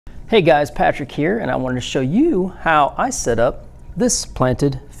Hey guys, Patrick here, and I wanted to show you how I set up this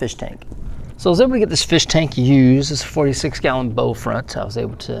planted fish tank. So I was able to get this fish tank used. This 46-gallon bow front I was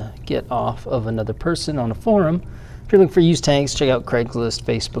able to get off of another person on a forum. If you're looking for used tanks, check out Craigslist,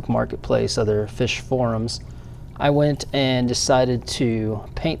 Facebook Marketplace, other fish forums. I went and decided to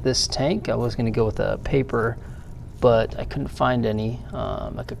paint this tank. I was going to go with a paper, but I couldn't find any,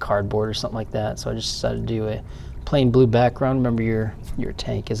 like a cardboard or something like that. So I just decided to do a plain blue background. Remember, your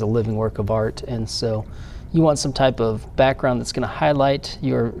tank is a living work of art, and so you want some type of background that's going to highlight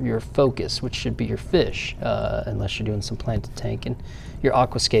your focus, which should be your fish, unless you're doing some planted tank, and your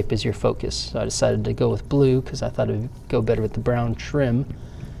aquascape is your focus. So I decided to go with blue because I thought it would go better with the brown trim.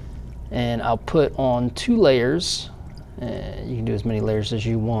 And I'll put on 2 layers. You can do as many layers as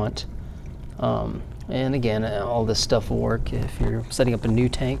you want. And again, all this stuff will work if you're setting up a new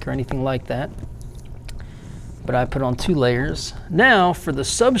tank or anything like that. But I put on 2 layers. Now for the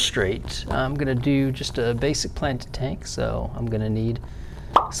substrate, I'm gonna do just a basic planted tank. So I'm gonna need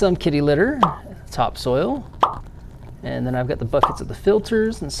some kitty litter, topsoil, and then I've got the buckets of the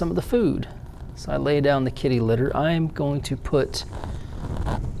filters and some of the food. So I lay down the kitty litter. I'm going to put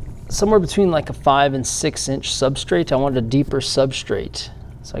somewhere between like a 5 and 6 inch substrate. I wanted a deeper substrate.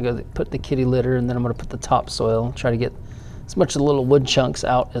 So I go to put the kitty litter, and then I'm gonna put the topsoil, try to get as much of the little wood chunks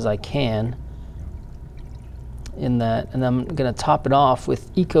out as I can in that, and I'm gonna top it off with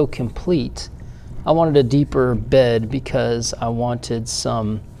Eco Complete. I wanted a deeper bed because I wanted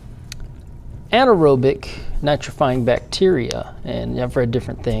some anaerobic nitrifying bacteria, and I've read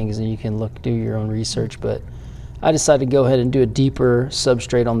different things, and you can do your own research, but I decided to go ahead and do a deeper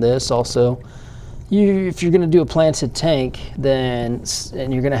substrate on this. Also, if you're gonna do a planted tank, and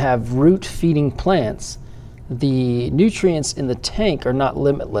you're gonna have root feeding plants, the nutrients in the tank are not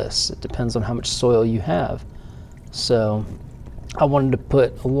limitless. It depends on how much soil you have. So I wanted to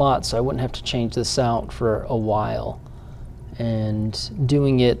put a lot so I wouldn't have to change this out for a while. And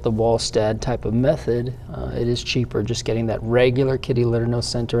doing it the Wallstad type of method, it is cheaper, just getting that regular kitty litter, no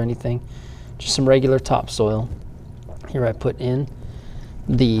scent or anything, just some regular topsoil. Here I put in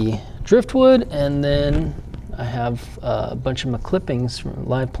the driftwood, and then I have a bunch of my clippings from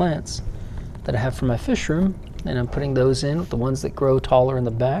live plants that I have from my fish room, and I'm putting those in with the ones that grow taller in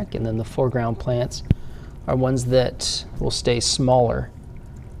the back, and then the foreground plants are ones that will stay smaller.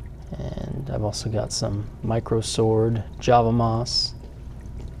 And I've also got some micro sword, Java moss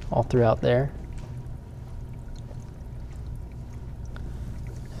all throughout there.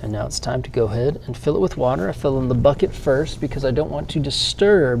 And now it's time to go ahead and fill it with water. I fill in the bucket first because I don't want to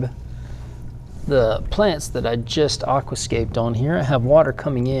disturb the plants that I just aquascaped on here. I have water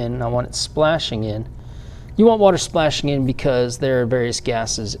coming in and I want it splashing in. You want water splashing in because there are various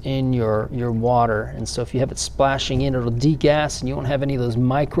gases in your water, and so if you have it splashing in, it'll degas and you won't have any of those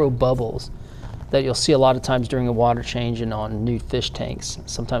micro bubbles that you'll see a lot of times during a water change and on new fish tanks.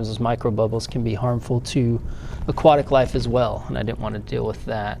 Sometimes those micro bubbles can be harmful to aquatic life as well, and I didn't want to deal with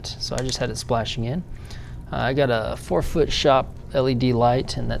that, so I just had it splashing in. I got a 4-foot shop LED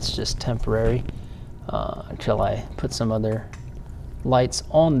light, and that's just temporary until I put some other lights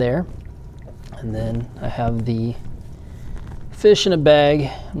on there. And then I have the fish in a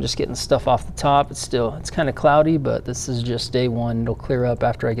bag. I'm just getting stuff off the top. It's kind of cloudy, but this is just day 1. It'll clear up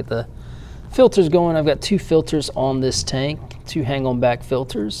after I get the filters going. I've got 2 filters on this tank, 2 hang-on back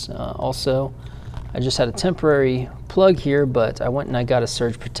filters. Also, I just had a temporary plug here, but I went and I got a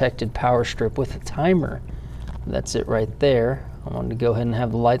surge protected power strip with a timer. That's it right there. I wanted to go ahead and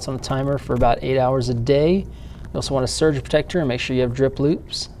have the lights on the timer for about 8 hours a day. You also want a surge protector and make sure you have drip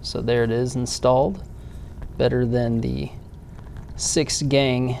loops. So there it is installed. Better than the 6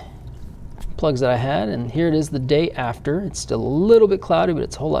 gang plugs that I had. And here it is the day after. It's still a little bit cloudy, but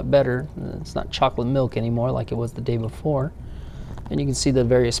it's a whole lot better. It's not chocolate milk anymore like it was the day before. And you can see the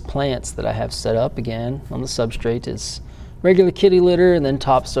various plants that I have set up. Again, on the substrate is regular kitty litter, and then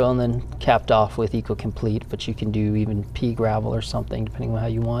topsoil, and then capped off with Eco Complete, but you can do even pea gravel or something depending on how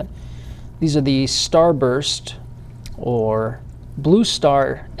you want. These are the Starburst or Blue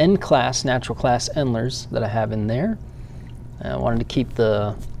Star N-Class, natural class endlers that I have in there. I wanted to keep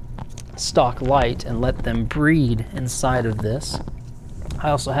the stock light and let them breed inside of this.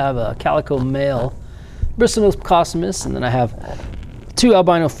 I also have a calico male Bristlenose Pocosmus, and then I have 2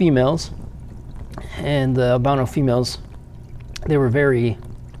 albino females. And the albino females, they were very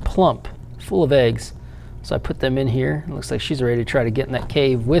plump, full of eggs. So I put them in here. It looks like she's ready to try to get in that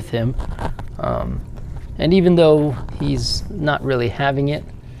cave with him. And even though he's not really having it,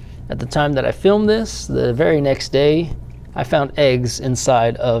 at the time that I filmed this, the very next day, I found eggs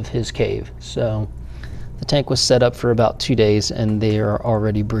inside of his cave. So The tank was set up for about 2 days and they are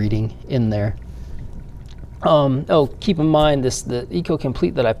already breeding in there. Oh, keep in mind the Eco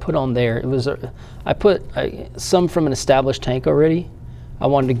Complete that I put on there, it was I put some from an established tank already. I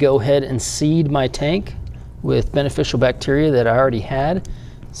wanted to go ahead and seed my tank with beneficial bacteria that I already had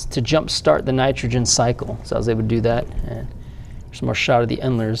to jump start the nitrogen cycle. So I was able to do that. And there's more shot of the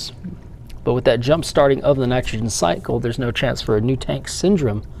endlers. But with that jump starting of the nitrogen cycle, there's no chance for a new tank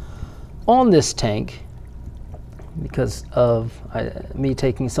syndrome on this tank because of me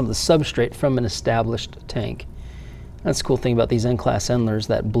taking some of the substrate from an established tank. That's the cool thing about these N-class endlers,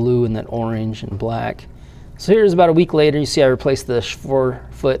 that blue and that orange and black. So here's about a week later, you see I replaced the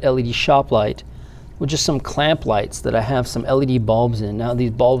 4-foot LED shop light with just some clamp lights that I have some LED bulbs in. Now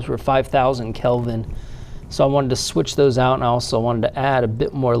these bulbs were 5,000 Kelvin, so I wanted to switch those out, and I also wanted to add a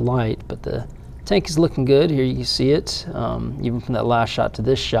bit more light, but the tank is looking good. Here you can see it, even from that last shot to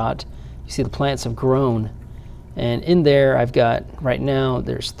this shot. You see the plants have grown. And in there I've got, right now,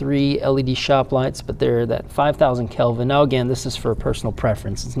 there's 3 LED shop lights, but they're that 5,000 Kelvin. Now again, this is for personal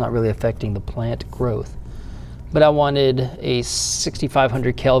preference. It's not really affecting the plant growth. But I wanted a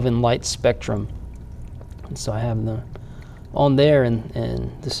 6,500 Kelvin light spectrum. And so I have them on there,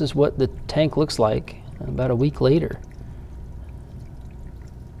 and this is what the tank looks like about a week later.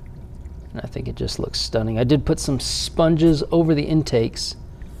 And I think it just looks stunning. I did put some sponges over the intakes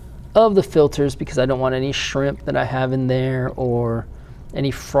of the filters because I don't want any shrimp that I have in there or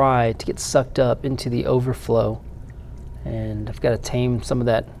any fry to get sucked up into the overflow. And I've got to tame some of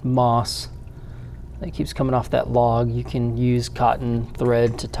that moss that keeps coming off that log. You can use cotton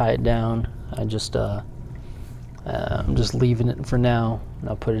thread to tie it down. I'm just leaving it for now, and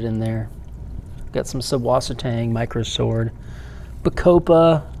I'll put it in there. Got some subwassertang, micro sword,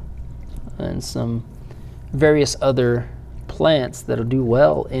 bacopa, and some various other plants that'll do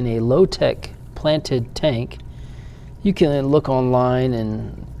well in a low-tech planted tank. You can look online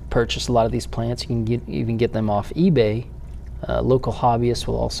and purchase a lot of these plants. You can even get them off eBay. Local hobbyists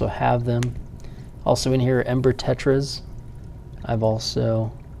will also have them. Also in here are ember tetras. I've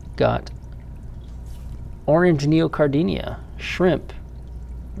also got orange neocardinia shrimp,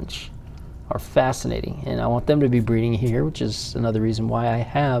 which are fascinating, and I want them to be breeding here, which is another reason why I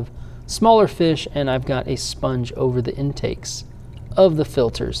have smaller fish, and I've got a sponge over the intakes of the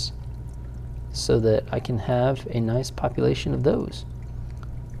filters so that I can have a nice population of those.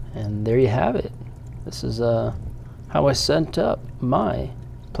 And there you have it. This is how I set up my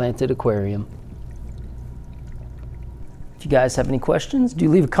planted aquarium. If you guys have any questions, do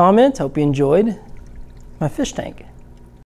leave a comment. I hope you enjoyed my fish tank.